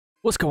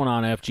What's going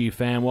on, FG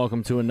fam?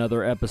 Welcome to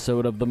another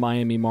episode of the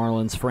Miami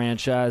Marlins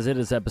franchise. It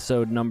is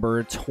episode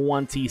number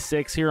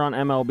 26 here on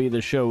MLB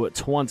the Show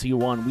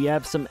 21. We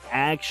have some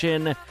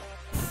action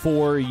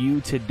for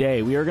you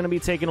today. We are going to be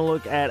taking a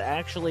look at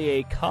actually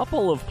a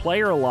couple of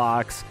player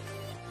locks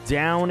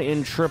down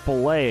in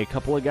AAA. A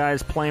couple of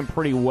guys playing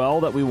pretty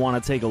well that we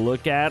want to take a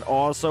look at.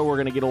 Also, we're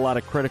going to get a lot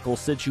of critical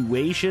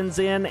situations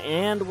in,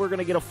 and we're going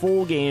to get a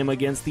full game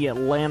against the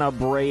Atlanta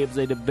Braves,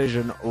 a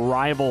division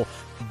rival.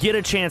 Get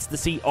a chance to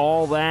see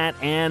all that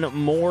and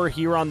more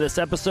here on this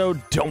episode.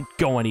 Don't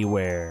go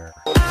anywhere.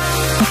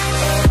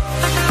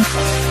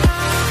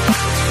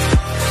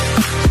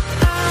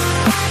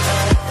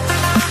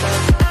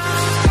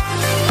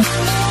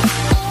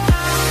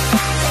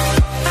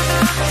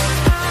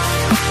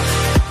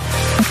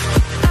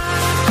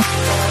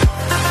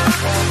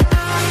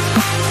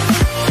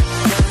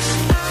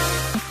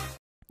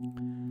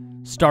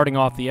 Starting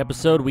off the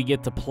episode, we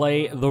get to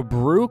play the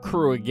Brew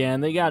Crew again.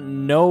 They got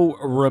no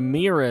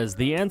Ramirez.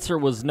 The answer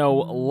was no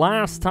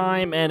last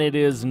time, and it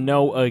is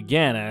no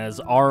again, as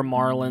our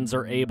Marlins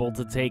are able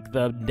to take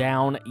them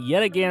down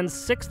yet again,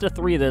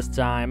 6-3 this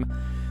time.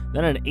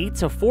 Then an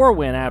 8-4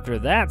 win after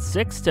that.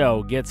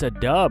 Sixto gets a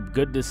dub.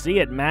 Good to see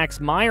it. Max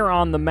Meyer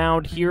on the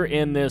mound here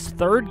in this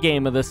third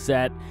game of the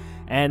set.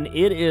 And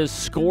it is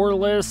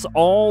scoreless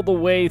all the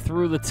way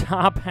through the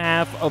top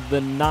half of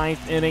the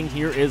ninth inning.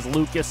 Here is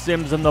Lucas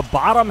Sims in the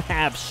bottom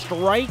half,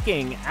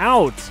 striking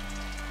out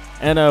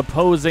an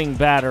opposing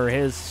batter.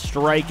 His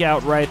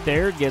strikeout right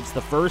there gets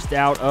the first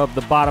out of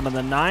the bottom of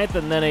the ninth,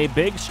 and then a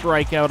big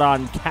strikeout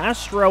on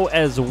Castro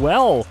as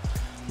well.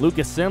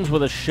 Lucas Sims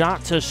with a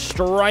shot to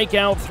strike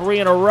out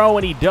 3 in a row,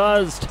 and he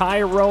does.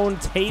 Tyrone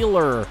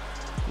Taylor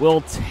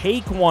will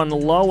take one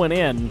low and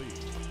in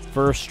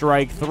for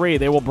strike 3.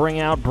 They will bring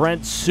out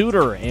Brent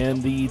Suter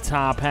in the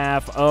top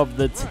half of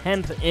the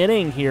 10th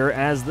inning here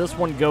as this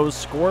one goes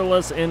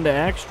scoreless into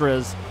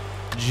extras.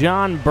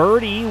 John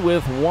Birdie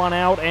with one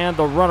out and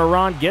the runner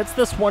on gets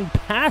this one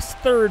past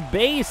third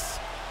base.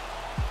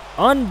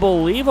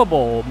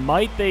 Unbelievable.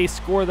 Might they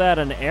score that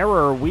an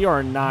error? We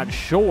are not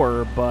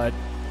sure, but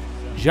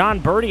John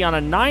Birdie on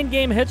a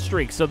 9-game hit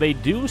streak, so they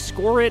do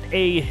score it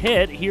a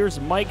hit. Here's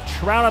Mike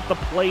Trout at the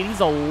plate.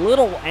 He's a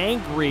little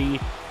angry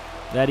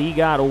that he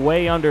got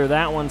away under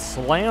that one,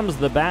 slams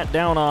the bat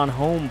down on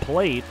home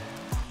plate.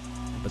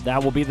 But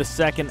that will be the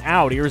second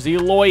out. Here's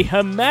Eloy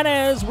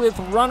Jimenez with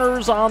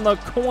runners on the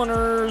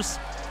corners.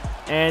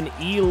 And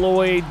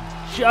Eloy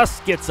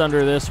just gets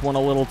under this one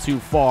a little too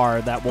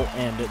far. That will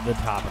end at the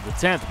top of the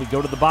 10th. We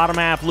go to the bottom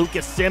half.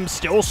 Lucas Sims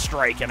still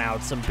striking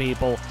out some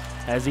people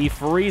as he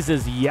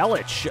freezes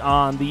Yelich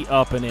on the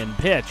up and in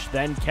pitch.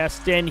 Then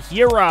Keston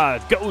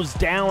Hiura goes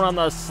down on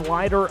the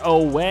slider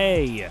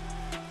away.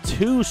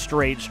 2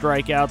 straight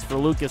strikeouts for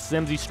Lucas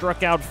Sims. He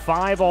struck out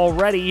 5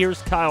 already. Here's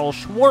Kyle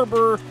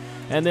Schwarber,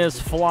 and this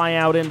fly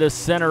out into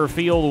center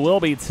field will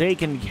be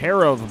taken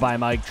care of by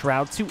Mike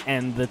Trout to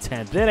end the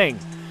 10th inning.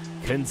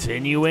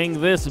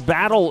 Continuing this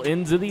battle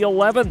into the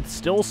 11th,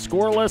 still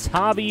scoreless.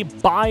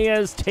 Javi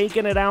Baez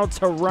taking it out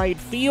to right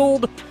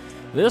field.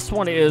 This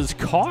one is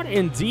caught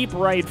in deep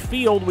right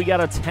field. We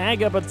got a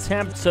tag-up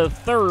attempt to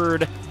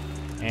third,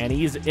 and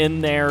he's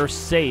in there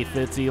safe.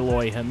 It's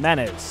Eloy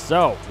Jimenez.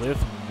 So,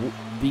 with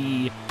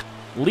the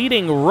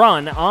leading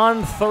run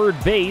on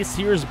third base,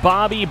 here's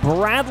Bobby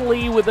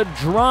Bradley with a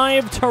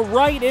drive to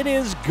right. It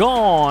is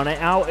gone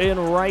out in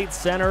right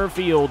center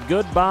field.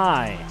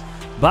 Goodbye.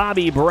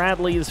 Bobby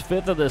Bradley's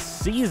 5th of the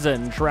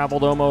season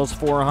traveled almost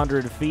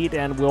 400 feet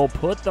and will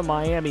put the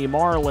Miami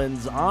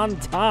Marlins on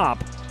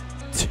top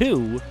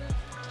 2-0.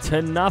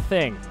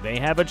 They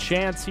have a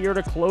chance here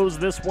to close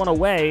this one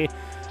away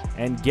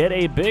and get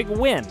a big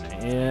win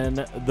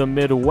in the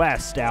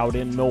Midwest out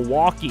in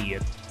Milwaukee.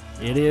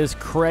 It is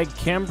Craig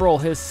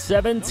Kimbrell, his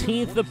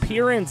 17th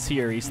appearance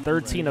here. He's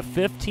 13 of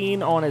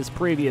 15 on his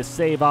previous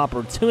save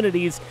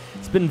opportunities.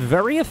 He's been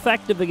very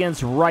effective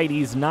against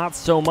righties, not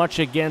so much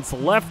against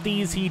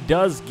lefties. He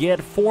does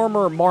get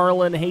former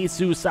Marlin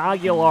Jesus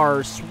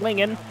Aguilar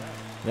swinging.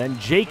 Then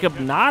Jacob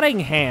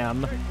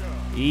Nottingham,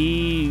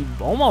 he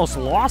almost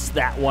lost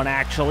that one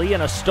actually,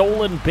 in a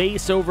stolen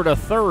base over to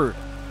third.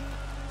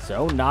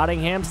 So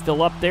Nottingham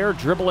still up there,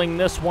 dribbling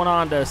this one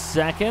onto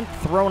second,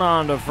 thrown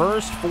onto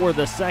first for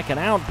the second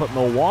out, but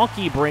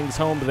Milwaukee brings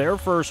home their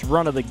first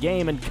run of the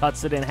game and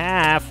cuts it in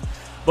half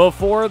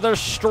before the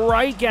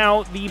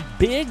strikeout, the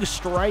big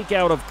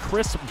strikeout of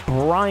Chris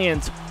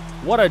Bryant.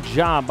 What a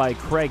job by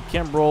Craig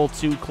Kimbrell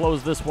to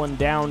close this one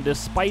down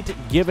despite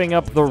giving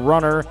up the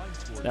runner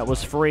that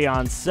was free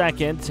on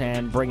second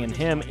and bringing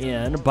him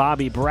in.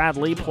 Bobby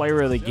Bradley,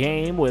 player of the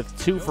game, with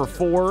 2 for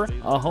 4,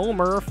 a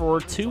homer for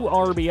 2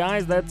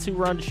 RBIs. That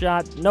 2-run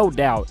shot, no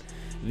doubt,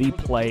 the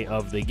play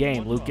of the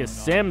game. Lucas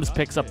Sims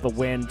picks up the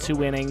win,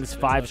 2 innings,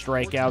 5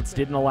 strikeouts,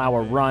 didn't allow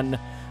a run.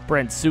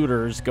 Brent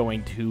Suter's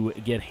going to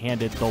get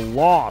handed the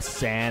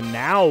loss. And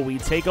now we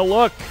take a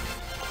look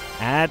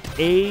at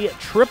a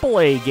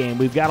AAA game.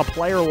 We've got a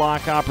player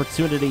lock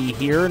opportunity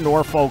here.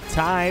 Norfolk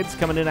Tides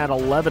coming in at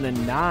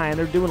 11-9.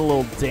 They're doing a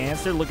little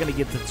dance. They're looking to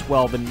get to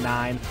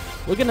 12-9.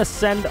 Looking to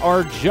send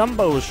our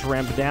Jumbo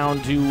Shrimp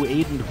down to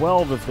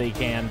 8-12 if they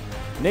can.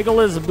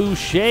 Nicholas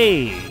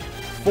Boucher,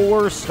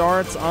 4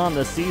 starts on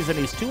the season.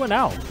 He's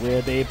 2-0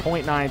 with a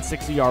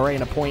 .96 ERA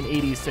and a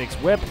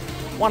 .86 whip.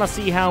 Want to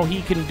see how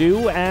he can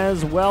do,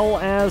 as well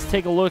as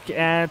take a look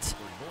at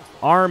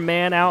our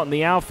man out in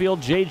the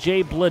outfield,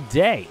 J.J.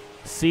 Bleday.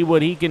 See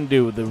what he can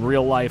do, the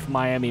real-life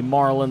Miami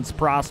Marlins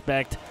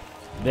prospect.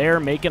 They're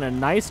making a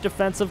nice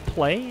defensive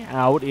play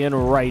out in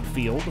right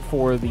field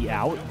for the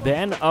out.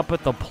 Then up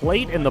at the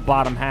plate in the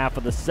bottom half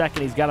of the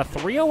second. He's got a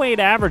 .308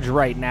 average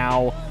right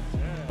now,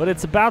 but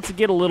it's about to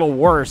get a little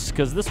worse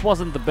because this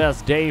wasn't the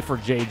best day for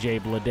J.J.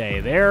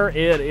 Bleday. There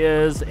it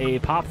is, a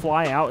pop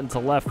fly out into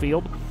left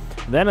field.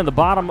 Then in the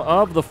bottom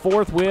of the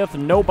fourth with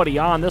nobody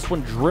on, this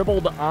one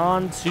dribbled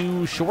on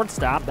to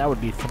shortstop. That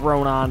would be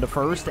thrown on to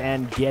first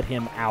and get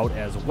him out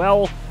as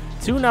well.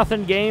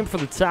 2-0 game for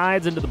the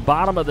Tides into the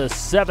bottom of the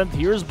seventh.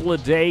 Here's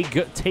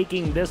Bleday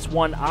taking this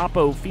one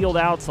oppo field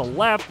out to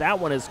left. That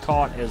one is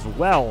caught as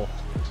well.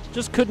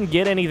 Just couldn't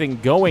get anything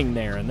going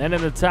there. And then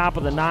in the top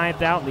of the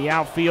ninth, out in the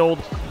outfield,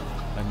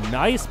 a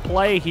nice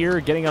play here,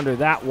 getting under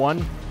that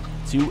one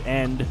to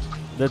end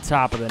the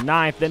top of the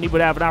ninth. Then he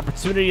would have an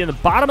opportunity in the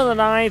bottom of the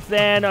ninth,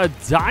 and a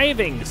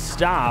diving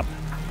stop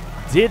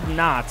did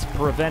not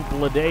prevent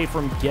Bleday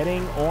from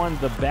getting on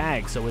the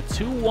bag. So a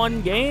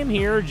 2-1 game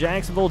here.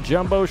 Jacksonville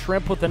Jumbo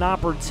Shrimp with an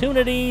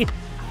opportunity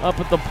up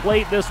at the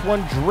plate. This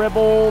one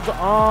dribbled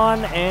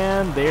on,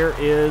 and there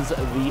is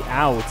the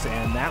out,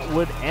 and that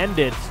would end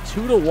it.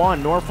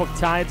 2-1. Norfolk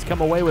Tides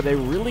come away with a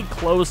really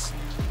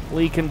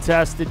closely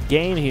contested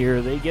game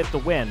here. They get the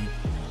win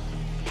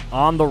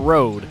on the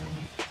road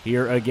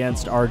here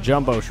against our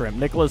Jumbo Shrimp.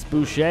 Nicholas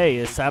Boucher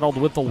is saddled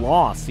with the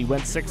loss. He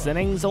went 6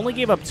 innings, only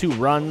gave up 2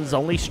 runs,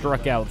 only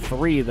struck out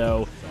 3,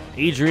 though.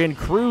 Adrian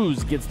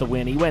Cruz gets the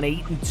win. He went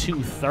 8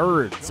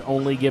 2/3,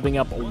 only giving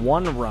up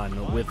 1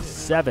 run with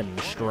 7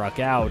 struck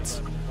out.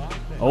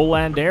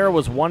 Olander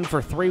was 1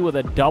 for 3 with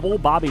a double.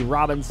 Bobby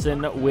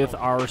Robinson with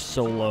our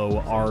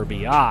solo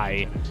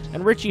RBI.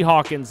 And Richie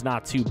Hawkins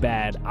not too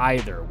bad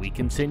either. We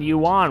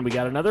continue on. We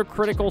got another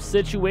critical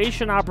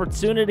situation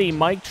opportunity.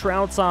 Mike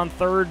Trout's on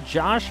third.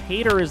 Josh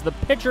Hader is the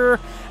pitcher.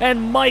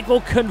 And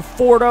Michael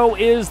Conforto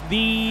is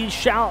the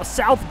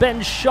South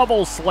Bend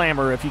shovel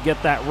slammer, if you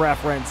get that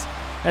reference,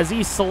 as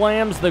he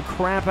slams the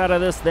crap out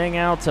of this thing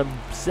out to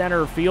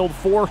center field,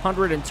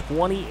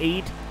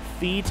 428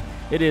 feet.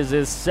 It is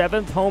his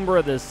 7th homer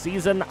of the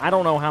season. I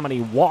don't know how many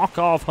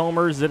walk-off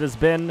homers it has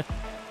been.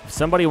 If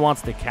somebody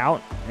wants to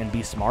count and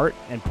be smart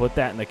and put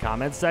that in the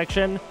comments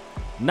section,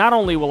 not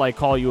only will I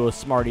call you a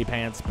smarty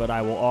pants, but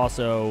I will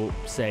also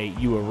say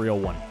you a real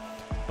one.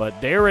 But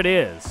there it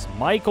is.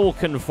 Michael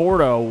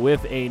Conforto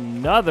with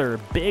another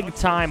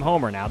big-time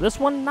homer. Now, this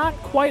one not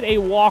quite a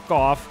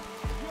walk-off.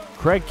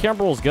 Craig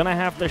Kimbrell's going to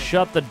have to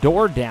shut the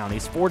door down.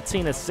 He's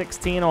 14 of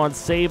 16 on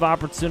save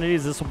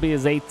opportunities. This will be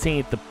his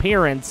 18th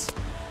appearance.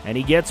 And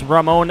he gets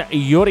Ramon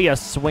Urias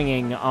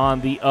swinging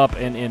on the up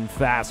and in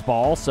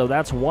fastball. So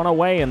that's 1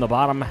 away in the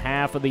bottom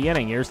half of the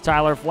inning. Here's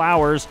Tyler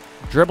Flowers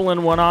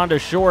dribbling one on to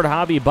short.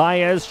 Javi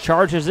Baez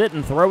charges it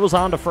and throws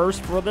on to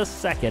first for the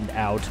 2nd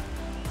out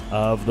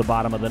of the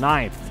bottom of the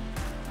 9th.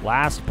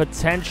 Last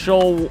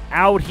potential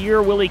out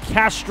here, Willie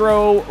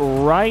Castro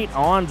right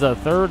on to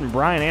third, and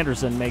Brian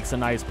Anderson makes a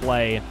nice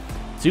play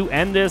to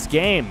end this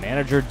game.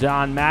 Manager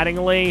Don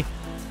Mattingly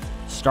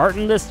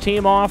starting this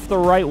team off the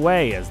right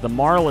way as the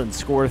Marlins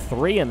score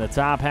 3 in the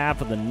top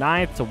half of the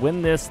 9th to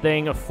win this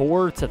thing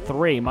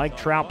 4-3. Mike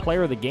Trout,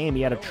 player of the game.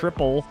 He had a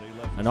triple,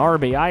 an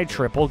RBI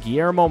triple.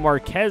 Guillermo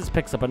Marquez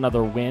picks up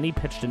another win. He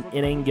pitched an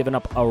inning, giving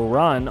up a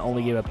run,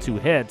 only gave up 2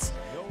 hits.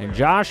 And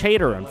Josh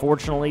Hader,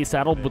 unfortunately,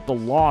 saddled with the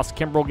loss.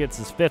 Kimbrell gets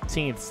his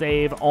 15th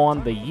save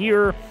on the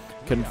year.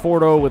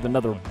 Conforto with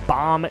another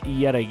bomb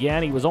yet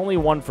again. He was only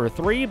 1 for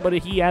 3, but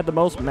he had the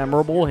most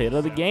memorable hit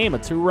of the game, a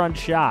 2-run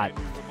shot.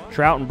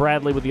 Trout and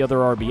Bradley with the other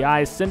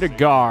RBIs.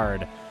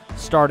 Syndergaard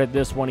started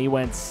this one. He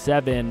went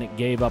 7,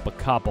 gave up a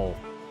couple.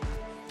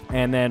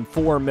 And then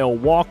for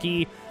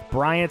Milwaukee,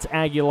 Bryant,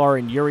 Aguilar,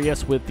 and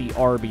Urias with the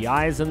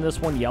RBIs in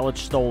this one. Yelich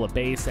stole a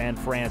base, and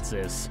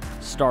Francis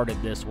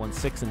started this one.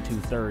 6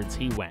 2/3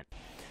 he went.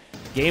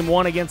 Game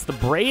 1 against the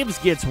Braves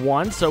gets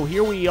 1, so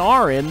here we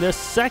are in this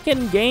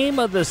 2nd game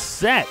of the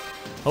set.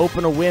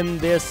 Hoping to win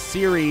this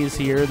series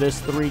here,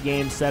 this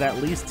 3-game set,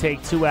 at least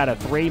take 2 out of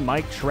 3.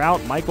 Mike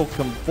Trout, Michael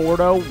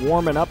Conforto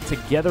warming up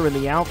together in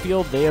the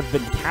outfield. They have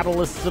been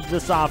catalysts of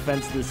this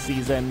offense this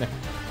season.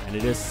 And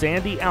it is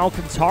Sandy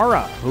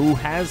Alcantara, who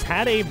has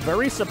had a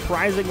very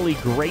surprisingly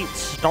great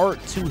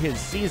start to his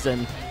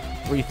season.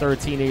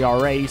 3.13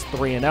 ERA, he's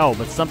 3-0,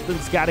 but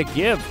something's got to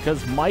give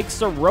because Mike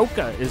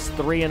Soroka is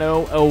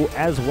 3-0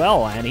 as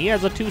well, and he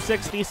has a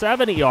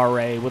 2.67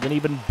 ERA with an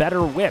even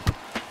better whip.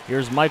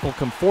 Here's Michael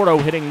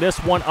Conforto hitting this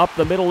one up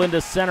the middle into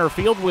center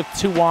field with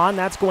 2 on.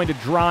 That's going to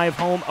drive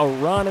home a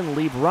run and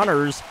leave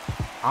runners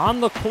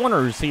on the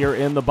corners here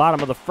in the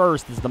bottom of the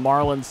first as the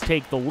Marlins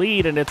take the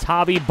lead, and it's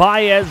Javi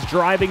Baez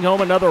driving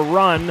home another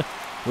run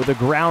with a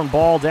ground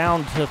ball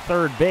down to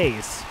third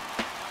base.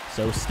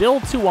 So still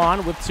 2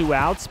 on with 2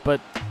 outs, but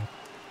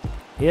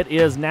it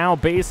is now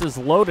bases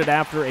loaded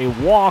after a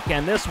walk,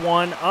 and this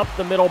one up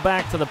the middle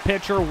back to the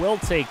pitcher will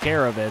take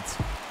care of it.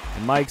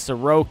 And Mike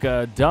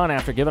Soroka done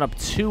after giving up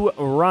 2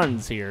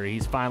 runs here.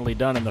 He's finally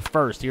done in the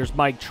first. Here's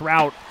Mike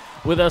Trout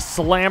with a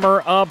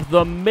slammer up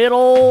the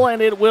middle,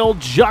 and it will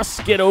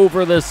just get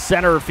over the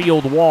center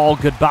field wall.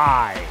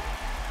 Goodbye.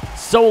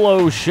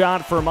 Solo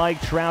shot for Mike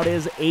Trout,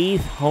 his 8th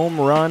home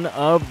run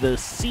of the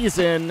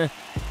season,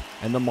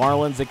 and the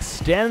Marlins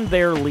extend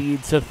their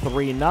lead to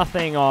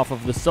 3-0 off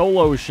of the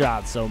solo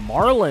shot. So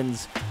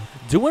Marlins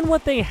doing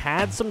what they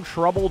had some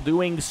trouble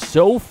doing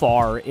so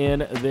far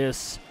in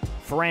this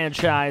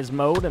franchise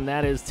mode, and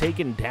that is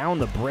taking down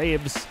the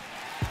Braves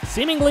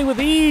seemingly with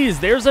ease.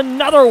 There's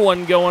another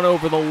one going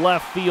over the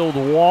left field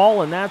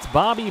wall, and that's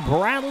Bobby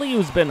Bradley,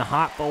 who's been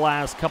hot the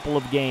last couple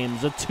of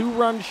games. A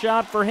 2-run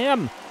shot for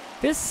him,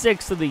 his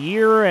 6th of the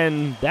year,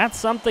 and that's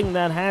something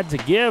that had to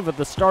give at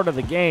the start of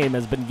the game,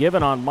 has been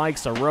given on Mike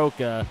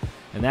Soroka,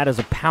 and that is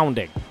a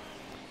pounding.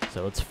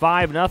 So it's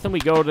 5-0. We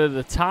go to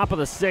the top of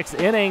the 6th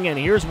inning, and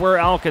here's where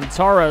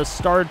Alcantara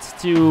starts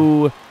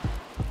to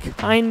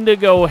kind of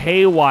go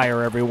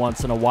haywire every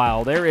once in a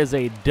while. There is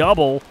a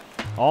double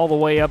all the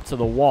way up to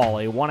the wall.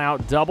 A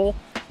 1-out double.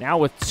 Now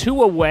with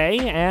 2 away,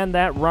 and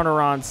that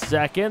runner on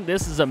second.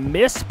 This is a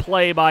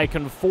misplay by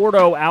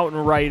Conforto out in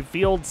right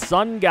field.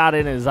 Sun got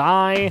in his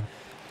eye,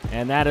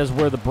 and that is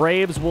where the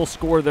Braves will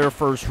score their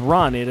first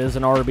run. It is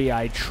an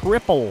RBI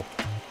triple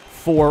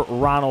for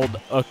Ronald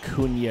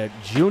Acuna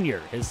Jr.,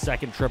 his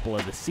 2nd triple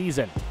of the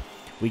season.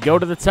 We go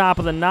to the top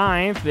of the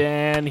 9th,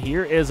 and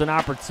here is an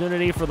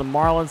opportunity for the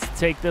Marlins to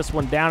take this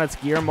one down. It's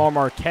Guillermo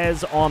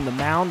Marquez on the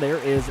mound. There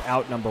is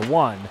out number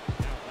 1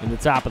 in the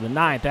top of the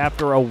 9th.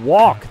 After a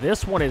walk,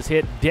 this one is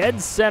hit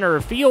dead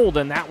center field,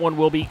 and that one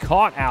will be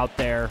caught out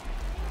there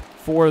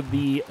for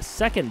the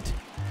 2nd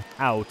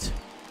out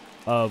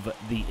of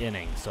the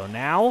inning. So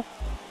now,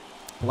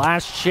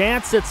 last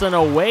chance. It's an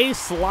away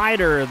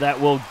slider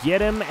that will get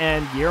him,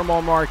 and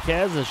Guillermo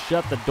Marquez has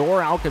shut the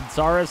door.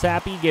 Alcantara's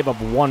happy. Gave up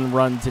 1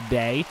 run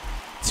today.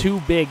 2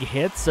 big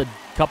hits, a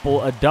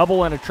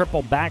double and a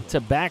triple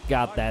back-to-back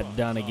got that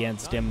done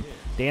against him.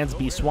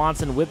 Dansby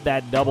Swanson with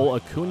that double,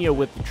 Acuna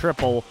with the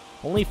triple.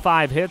 Only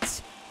 5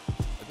 hits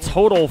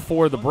total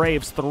for the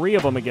Braves, 3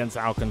 of them against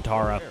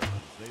Alcantara.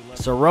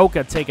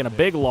 Soroka taking a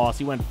big loss.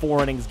 He went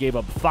 4 innings, gave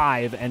up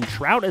 5, and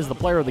Trout is the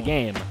player of the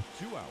game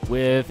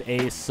with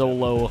a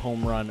solo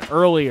home run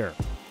earlier.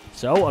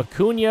 So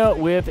Acuna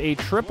with a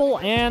triple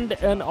and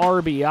an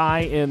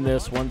RBI in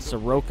this one.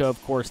 Soroka,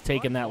 of course,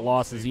 taking that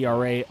loss. His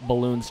ERA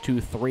balloons to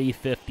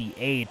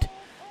 3.58.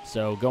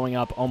 So going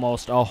up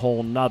almost a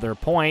whole nother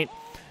point.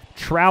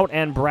 Trout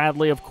and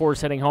Bradley, of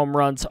course, hitting home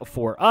runs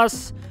for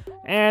us.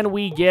 And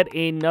we get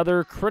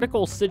another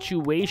critical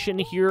situation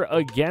here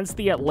against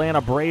the Atlanta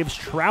Braves.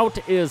 Trout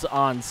is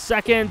on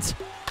second.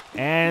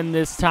 And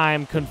this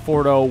time,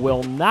 Conforto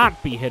will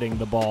not be hitting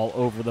the ball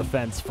over the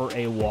fence for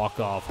a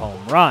walk-off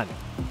home run.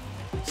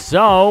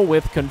 So,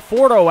 with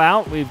Conforto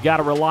out, we've got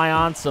to rely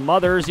on some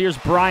others. Here's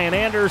Brian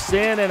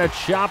Anderson, and a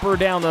chopper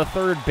down the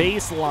third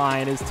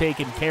baseline is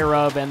taken care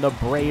of, and the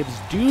Braves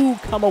do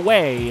come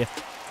away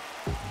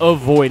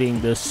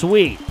avoiding the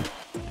sweep.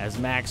 As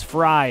Max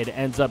Fried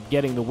ends up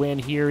getting the win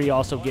here, he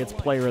also gets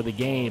player of the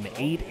game.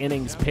 8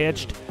 innings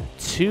pitched,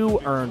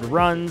 2 earned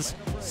runs,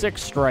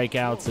 6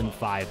 strikeouts, and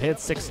 5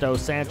 hits. Sixto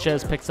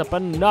Sanchez picks up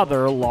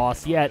another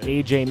loss yet.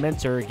 A.J.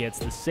 Minter gets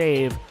the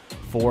save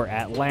for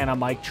Atlanta.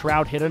 Mike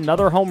Trout hit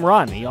another home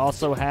run. He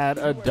also had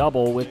a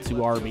double with 2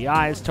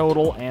 RBIs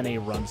total and a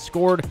run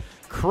scored.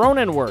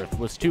 Cronenworth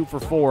was 2 for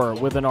 4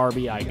 with an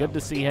RBI. Good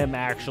to see him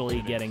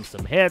actually getting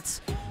some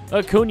hits.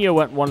 Acuna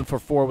went 1 for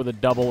 4 with a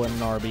double and an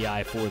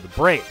RBI for the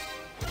Braves.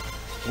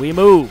 We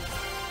move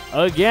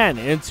again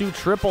into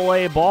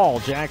AAA ball.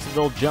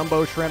 Jacksonville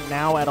Jumbo Shrimp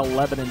now at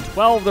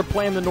 11-12. They're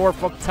playing the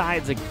Norfolk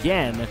Tides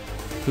again,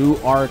 who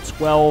are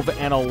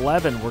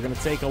 12-11. We're going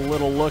to take a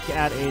little look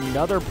at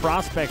another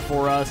prospect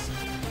for us,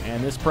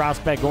 and this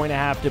prospect going to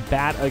have to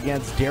bat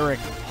against Derek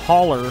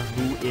Haller,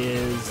 who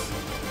is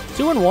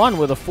 2-1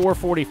 with a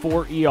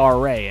 4.44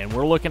 ERA, and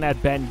we're looking at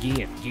Ben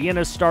Guillen. Guillen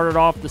has started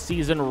off the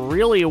season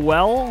really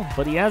well,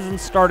 but he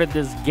hasn't started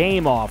this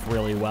game off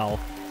really well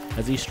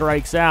as he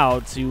strikes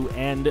out to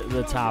end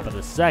the top of the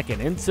 2nd.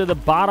 Into the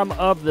bottom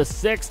of the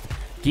 6th,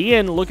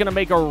 Guillen looking to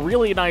make a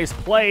really nice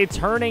play,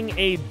 turning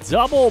a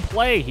double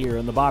play here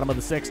in the bottom of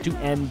the 6th to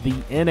end the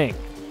inning.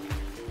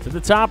 To the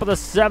top of the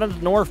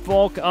 7th,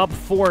 Norfolk up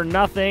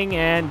 4-0,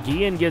 and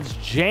Guillen gets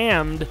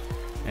jammed,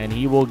 and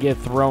he will get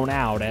thrown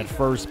out at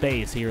first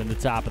base here in the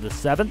top of the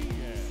 7th.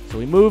 So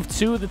we move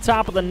to the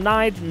top of the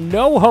 9th.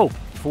 No hope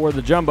for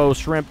the Jumbo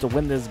Shrimp to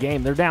win this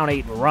game. They're down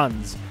 8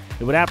 runs.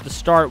 It would have to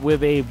start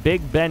with a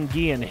big Ben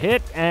Guillen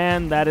hit,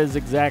 and that is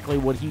exactly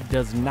what he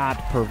does not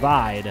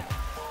provide.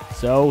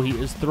 So he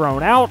is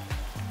thrown out.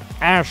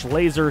 Ash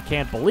Laser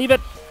can't believe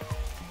it.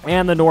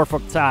 And the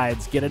Norfolk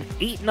Tides get an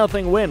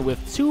 8-0 win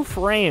with 2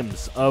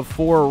 frames of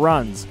 4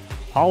 runs.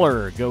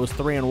 Haller goes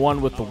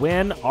 3-1 with the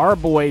win. Our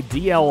boy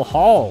DL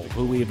Hall,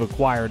 who we've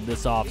acquired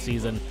this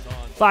offseason,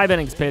 5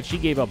 innings pitched. He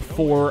gave up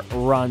 4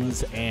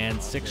 runs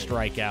and 6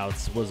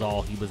 strikeouts was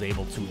all he was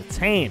able to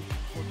attain.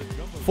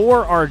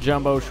 For our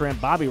Jumbo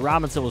Shrimp, Bobby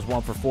Robinson was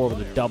 1 for 4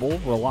 with a double.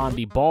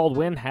 Rolandi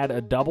Baldwin had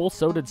a double.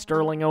 So did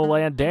Sterling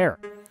Olander.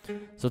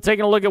 So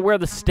taking a look at where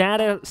the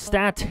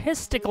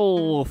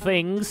statistical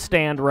things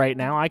stand right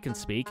now, I can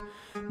speak.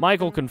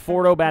 Michael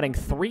Conforto batting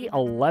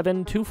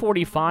 .311,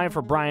 .245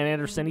 for Brian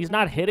Anderson. He's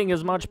not hitting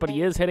as much, but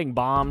he is hitting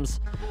bombs.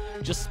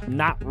 Just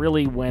not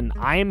really when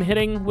I'm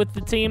hitting with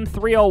the team.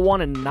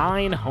 .301 and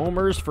 9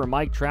 homers for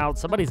Mike Trout.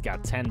 Somebody's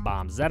got 10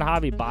 bombs. Zed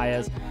Javi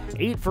Baez,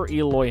 8 for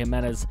Eloy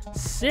Jimenez,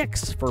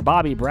 6 for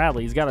Bobby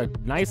Bradley. He's got a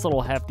nice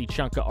little hefty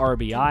chunk of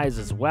RBIs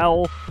as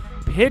well.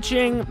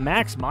 Pitching,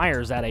 Max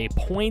Myers at a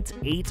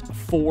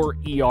 .84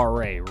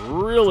 ERA.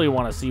 Really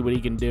want to see what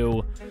he can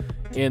do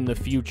in the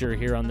future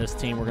here on this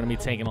team. We're going to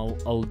be taking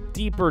a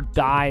deeper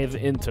dive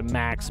into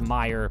Max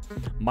Meyer.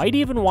 Might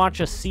even watch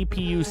a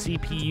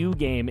CPU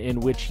game in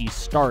which he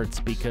starts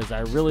because I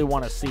really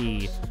want to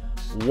see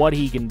what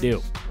he can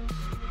do.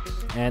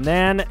 And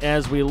then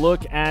as we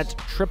look at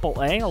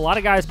AAA, a lot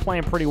of guys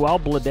playing pretty well.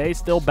 Blade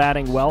still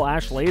batting well.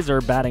 Ash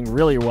Laser batting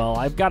really well.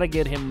 I've got to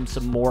get him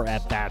some more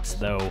at-bats,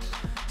 though.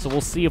 So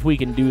we'll see if we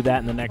can do that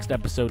in the next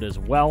episode as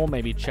well.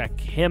 Maybe check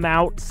him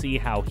out, see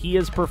how he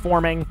is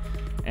performing.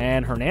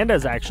 And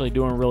Hernandez actually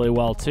doing really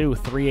well, too,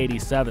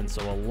 .387.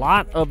 So a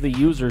lot of the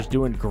users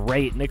doing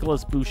great.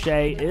 Nicholas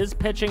Boucher is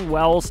pitching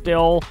well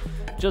still.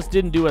 Just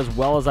didn't do as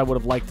well as I would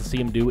have liked to see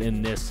him do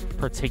in this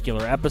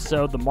particular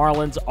episode. The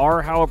Marlins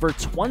are, however,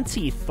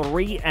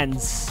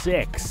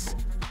 23-6.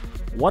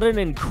 What an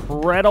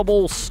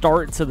incredible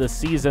start to the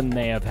season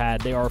they have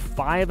had. They are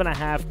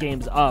 5.5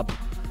 games up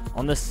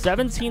on the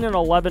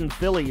 17-11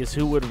 Phillies,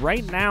 who would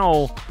right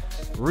now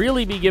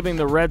really be giving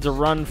the Reds a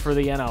run for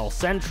the NL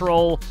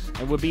Central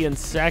and would be in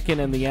second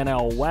in the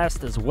NL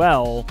West as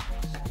well.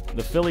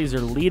 The Phillies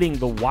are leading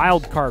the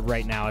wild card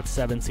right now at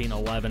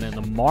 17-11, and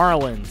the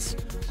Marlins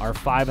are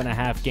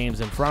 5.5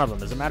 games in front of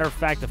them. As a matter of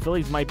fact, the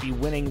Phillies might be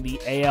winning the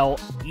AL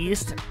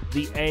East,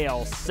 the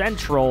AL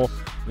Central.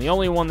 The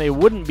only one they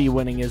wouldn't be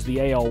winning is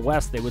the AL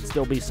West. They would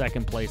still be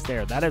second place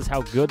there. That is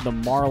how good the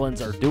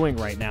Marlins are doing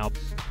right now.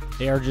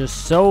 They are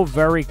just so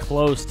very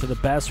close to the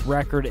best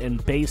record in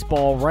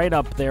baseball, right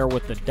up there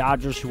with the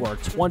Dodgers, who are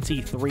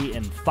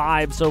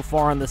 23-5 so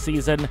far in the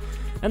season.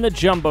 And the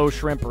Jumbo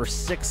Shrimp are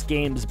 6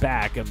 games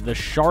back of the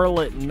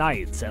Charlotte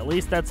Knights. At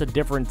least that's a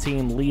different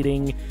team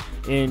leading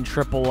in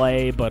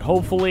AAA, but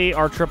hopefully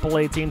our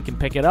AAA team can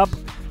pick it up.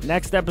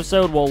 Next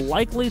episode, we'll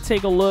likely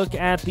take a look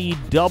at the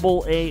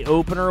AA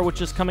opener,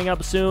 which is coming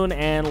up soon.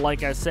 And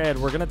like I said,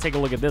 we're going to take a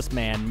look at this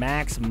man,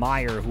 Max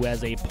Meyer, who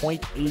has a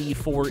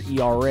 .84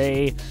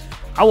 ERA.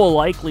 I will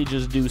likely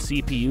just do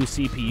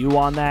CPU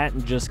on that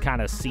and just kind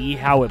of see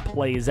how it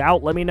plays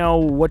out. Let me know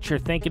what you're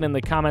thinking in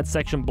the comments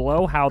section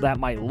below, how that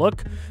might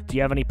look. Do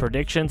you have any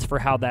predictions for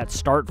how that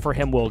start for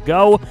him will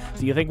go?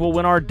 Do you think we'll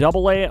win our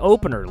AA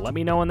opener? Let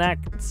me know in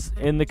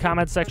the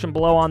comments section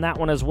below on that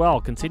one as well.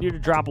 Continue to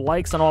drop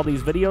likes on all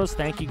these videos.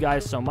 Thank you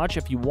guys so much.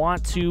 If you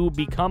want to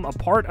become a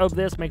part of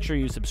this, make sure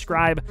you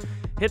subscribe,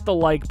 hit the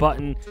like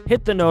button,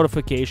 hit the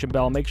notification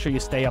bell. Make sure you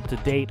stay up to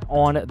date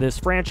on this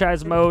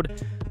franchise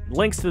mode.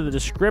 Links to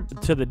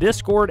the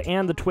Discord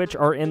and the Twitch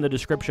are in the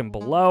description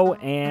below.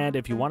 And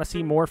if you want to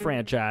see more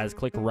franchise,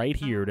 click right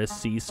here to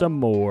see some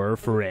more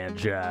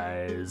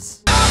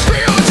franchise. I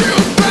feel you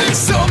back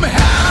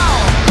somehow.